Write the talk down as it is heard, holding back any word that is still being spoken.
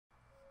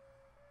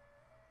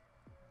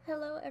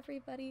Hello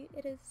everybody,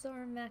 it is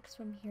Zora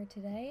Maximum here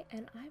today,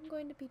 and I'm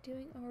going to be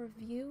doing a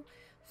review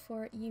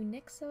for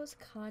Uniqso's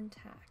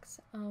contacts.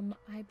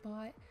 I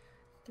bought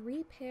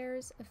 3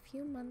 pairs a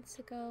few months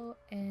ago,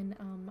 and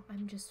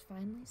I'm just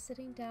finally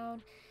sitting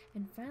down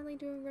and finally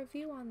doing a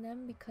review on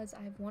them because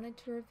I've wanted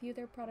to review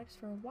their products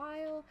for a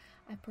while.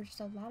 I purchased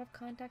a lot of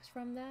contacts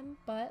from them,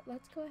 but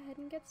let's go ahead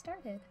and get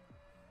started.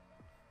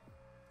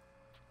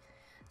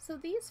 So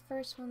these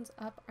first ones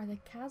up are the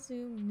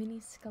Kazoo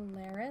Mini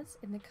Scaleras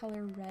in the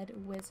color Red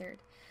Wizard.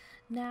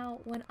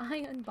 Now, when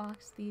I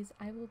unboxed these,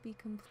 I will be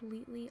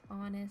completely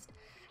honest,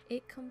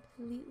 it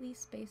completely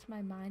spaced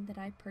my mind that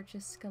I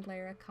purchased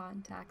Scalera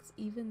contacts,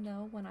 even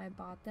though when I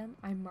bought them,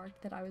 I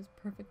marked that I was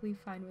perfectly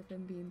fine with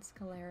them being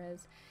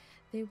Scaleras.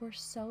 They were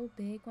so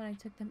big when I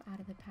took them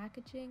out of the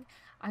packaging.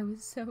 I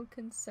was so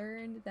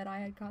concerned that I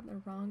had gotten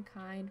the wrong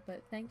kind,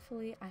 but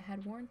thankfully I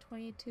had worn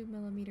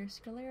 22mm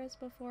Scaleras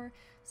before,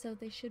 so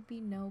they should be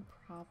no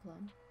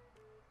problem.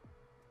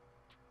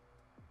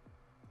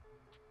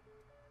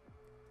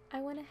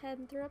 I went ahead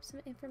and threw up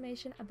some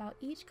information about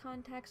each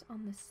contacts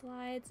on the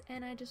slides,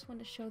 and I just want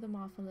to show them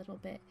off a little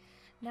bit.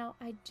 Now,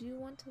 I do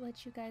want to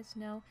let you guys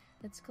know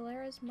that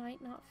Scaleras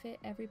might not fit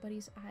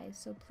everybody's eyes,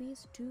 so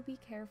please do be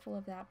careful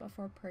of that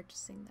before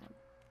purchasing them.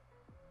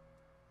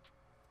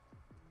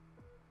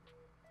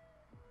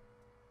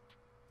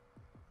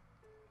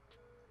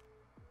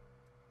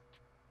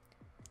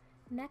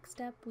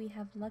 Next up, we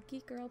have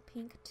Lucky Girl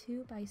Pink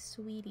 2 by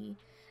Sweety.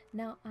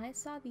 Now, I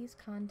saw these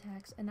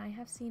contacts and I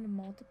have seen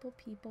multiple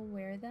people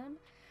wear them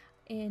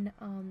in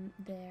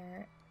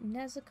their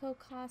Nezuko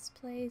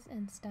cosplays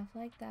and stuff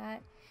like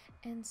that,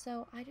 and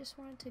so I just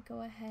wanted to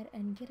go ahead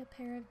and get a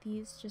pair of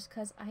these just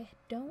because I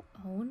don't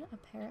own a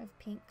pair of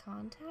pink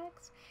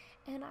contacts,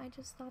 and I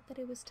just thought that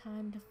it was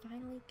time to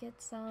finally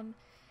get some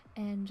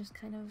and just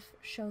kind of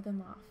show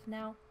them off.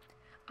 Now,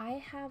 I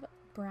have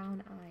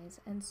brown eyes,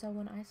 and so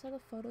when I saw the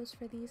photos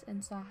for these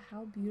and saw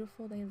how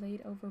beautiful they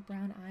laid over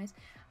brown eyes,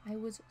 I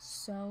was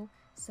so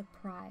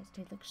surprised.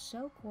 They looked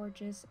so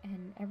gorgeous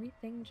and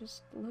everything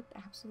just looked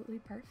absolutely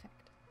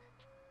perfect.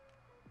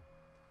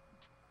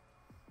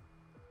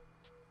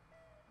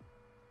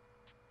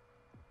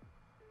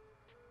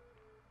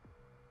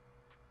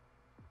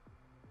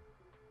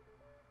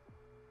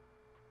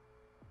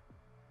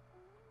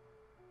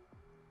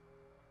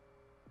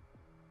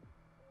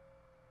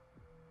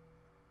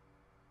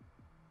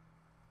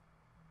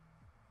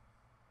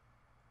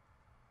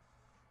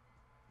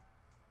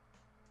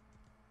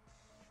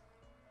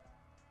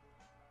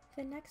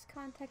 The next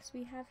contacts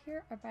we have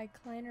here are by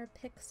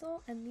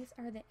KleinerPixel, and these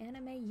are the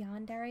anime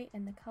yandere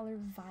in the color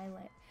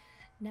violet.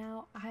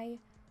 Now, I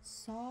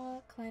saw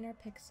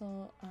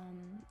KleinerPixel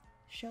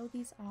show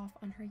these off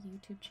on her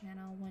YouTube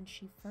channel when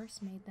she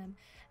first made them,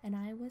 and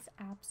I was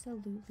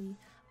absolutely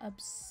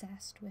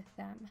obsessed with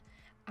them.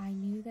 I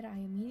knew that I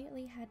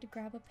immediately had to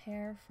grab a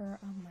pair for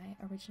my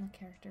original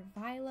character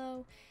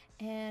Vilo,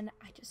 and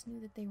I just knew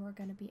that they were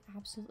going to be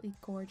absolutely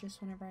gorgeous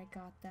whenever I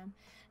got them.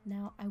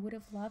 Now, I would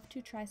have loved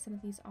to try some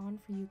of these on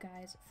for you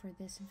guys for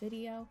this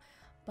video,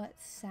 but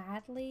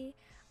sadly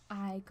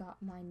I got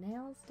my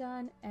nails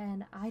done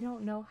and I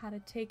don't know how to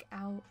take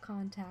out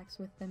contacts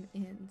with them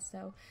in,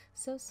 so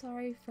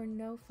sorry for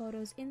no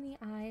photos in the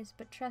eyes,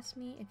 but trust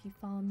me, if you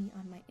follow me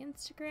on my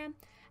Instagram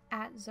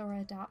at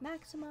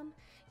zora.maximum,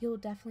 you'll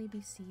definitely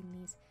be seeing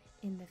these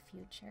in the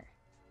future.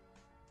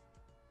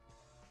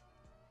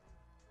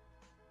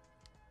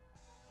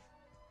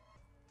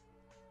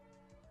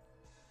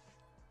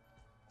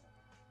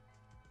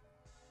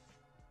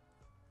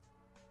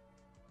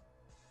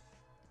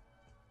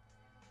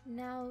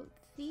 Now,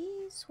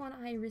 these, when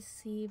I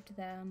received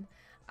them,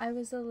 I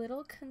was a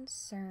little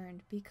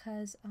concerned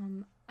because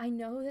I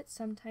know that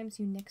sometimes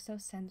Uniqso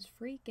sends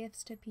free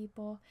gifts to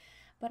people,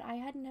 but I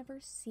had never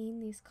seen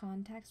these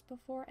contacts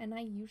before, and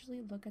I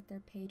usually look at their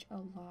page a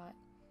lot.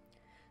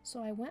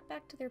 So I went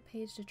back to their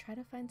page to try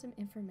to find some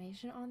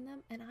information on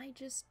them, and I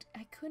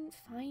couldn't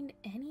find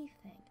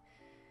anything.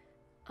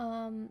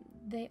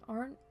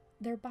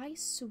 They're by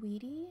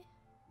Sweety.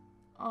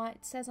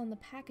 It says on the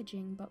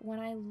packaging, but when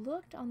I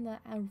looked on the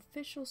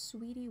official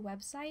Sweety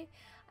website,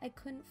 I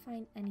couldn't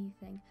find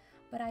anything.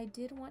 But I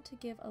did want to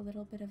give a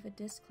little bit of a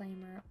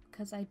disclaimer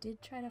because I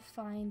did try to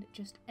find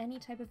just any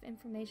type of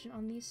information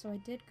on these, so I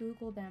did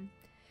Google them.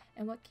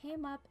 And what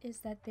came up is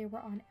that they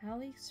were on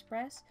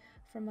AliExpress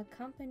from a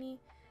company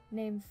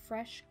named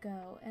Fresh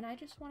Go, and I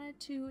just wanted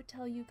to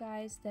tell you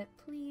guys that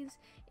please,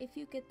 if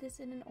you get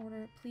this in an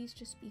order, please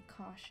just be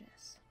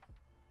cautious.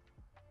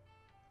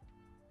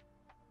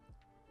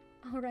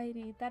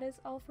 Alrighty, that is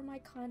all for my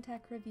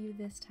contact review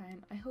this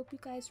time. I hope you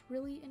guys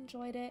really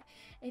enjoyed it.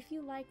 If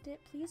you liked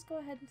it, please go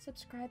ahead and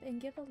subscribe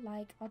and give a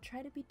like. I'll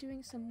try to be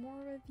doing some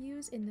more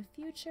reviews in the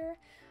future,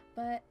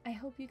 but I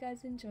hope you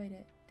guys enjoyed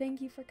it.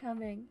 Thank you for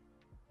coming.